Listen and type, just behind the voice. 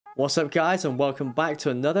What's up guys, and welcome back to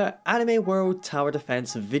another Anime World Tower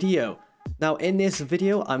Defense video. Now in this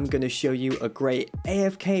video I'm going to show you a great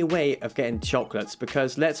AFK way of getting chocolates,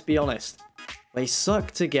 because let's be honest, they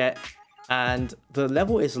suck to get and the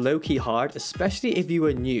level is low-key hard, especially if you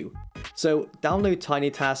are new. So download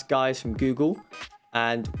Tiny Task guys from Google,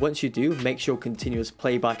 and once you do, make sure continuous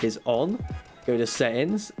playback is on. Go to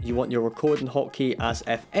settings, you want your recording hotkey as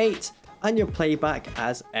F8 and your playback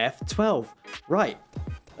as F12. Right.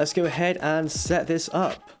 Let's go ahead and set this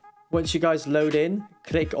up. Once you guys load in,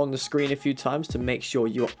 click on the screen a few times to make sure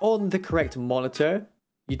you're on the correct monitor.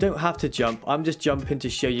 You don't have to jump. I'm just jumping to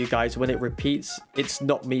show you guys when it repeats, it's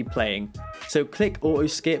not me playing. So click auto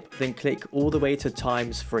skip, then click all the way to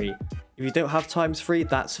 ×3. If you don't have ×3,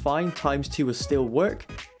 that's fine. ×2 will still work.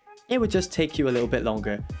 It would just take you a little bit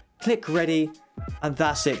longer. Click ready, and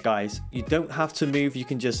that's it guys. You don't have to move. You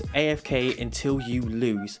can just AFK until you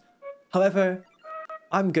lose. However,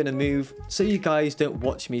 I'm gonna move so you guys don't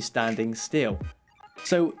watch me standing still.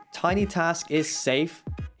 So Tiny Task is safe.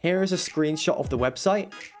 Here is a screenshot of the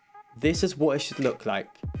website. This is what it should look like.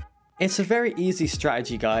 It's a very easy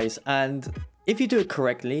strategy guys, and if you do it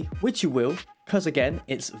correctly, which you will, because again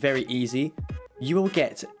it's very easy, you will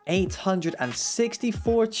get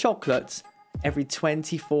 864 chocolates every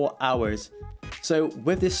 24 hours. So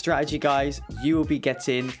with this strategy guys, you will be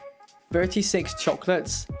getting 36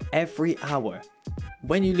 chocolates every hour.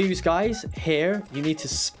 When you lose guys, here you need to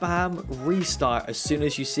spam restart as soon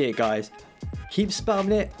as you see it guys. Keep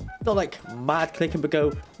spamming it, not like mad clicking, but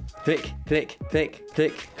go click, click, click,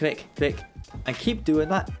 click, click, click, and keep doing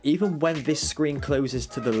that even when this screen closes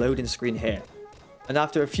to the loading screen here. And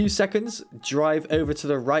after a few seconds, drive over to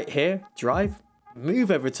the right here, move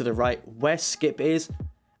over to the right where skip is,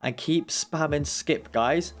 and keep spamming skip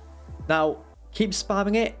guys. Now keep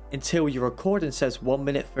spamming it until your recording says 1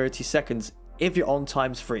 minute 30 seconds. If you're on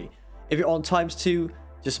 ×3. If you're on ×2,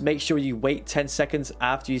 just make sure you wait 10 seconds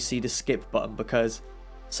after you see the skip button, because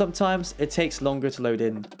sometimes it takes longer to load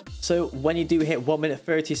in. So when you do hit 1 minute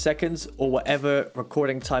 30 seconds or whatever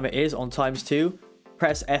recording time it is on ×2,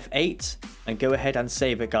 press F8 and go ahead and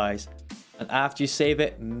save it guys. And after you save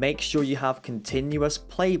it, make sure you have continuous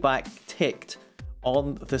playback ticked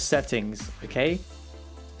on the settings, okay?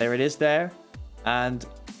 There it is there. And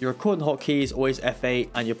your recording hotkey is always F8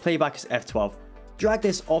 and your playback is F12. Drag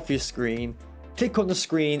this off your screen, click on the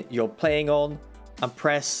screen you're playing on, and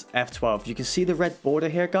press F12. You can see the red border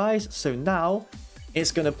here guys, so now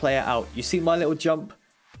it's going to play it out. You see my little jump,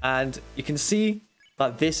 and you can see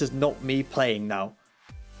that this is not me playing now.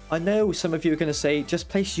 I know some of you are going to say just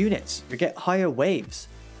place units, you get higher waves.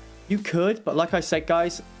 You could, but like I said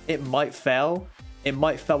guys, it might fail. It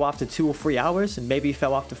might fail after 2 or 3 hours, and maybe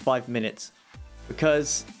fail after 5 minutes.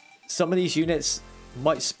 Because some of these units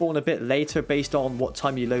might spawn a bit later based on what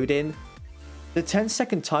time you load in. The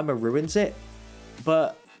 10-second timer ruins it,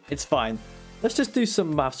 but it's fine. Let's just do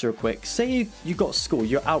some maths real quick. Say you got school,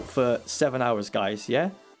 you're out for 7 hours guys, yeah?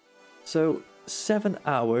 So 7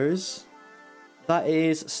 hours, that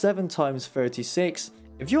is 7 times 36.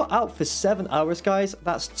 If you're out for 7 hours guys,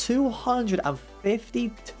 that's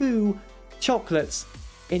 252 chocolates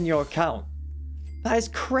in your account. That is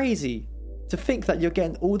crazy. To think that you're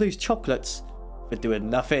getting all those chocolates for doing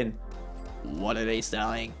nothing. What are they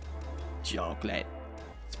selling? Chocolate.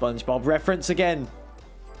 SpongeBob reference again.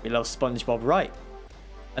 We love SpongeBob, right?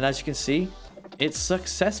 And as you can see, it's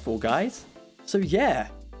successful, guys. So yeah,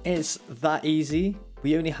 it's that easy.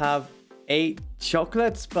 We only have 8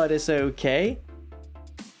 chocolates, but it's okay.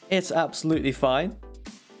 It's absolutely fine.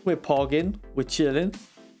 We're pogging. We're chilling.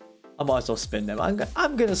 I might as well spin them.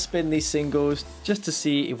 I'm going to spin these singles just to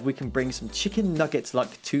see if we can bring some chicken nuggets luck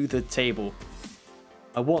to the table.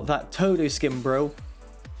 I want that Todo skin, bro.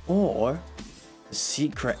 Or the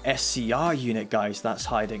secret SCR unit, guys, that's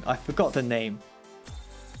hiding. I forgot the name.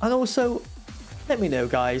 And also, let me know,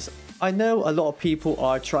 guys. I know a lot of people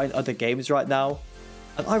are trying other games right now,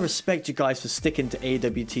 and I respect you guys for sticking to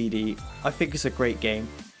AWTD. I think it's a great game.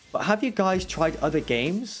 But have you guys tried other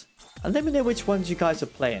games? And let me know which ones you guys are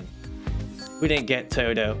playing. We didn't get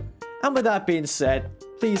Todo. And with that being said,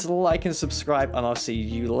 please like and subscribe, and I'll see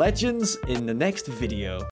you legends in the next video.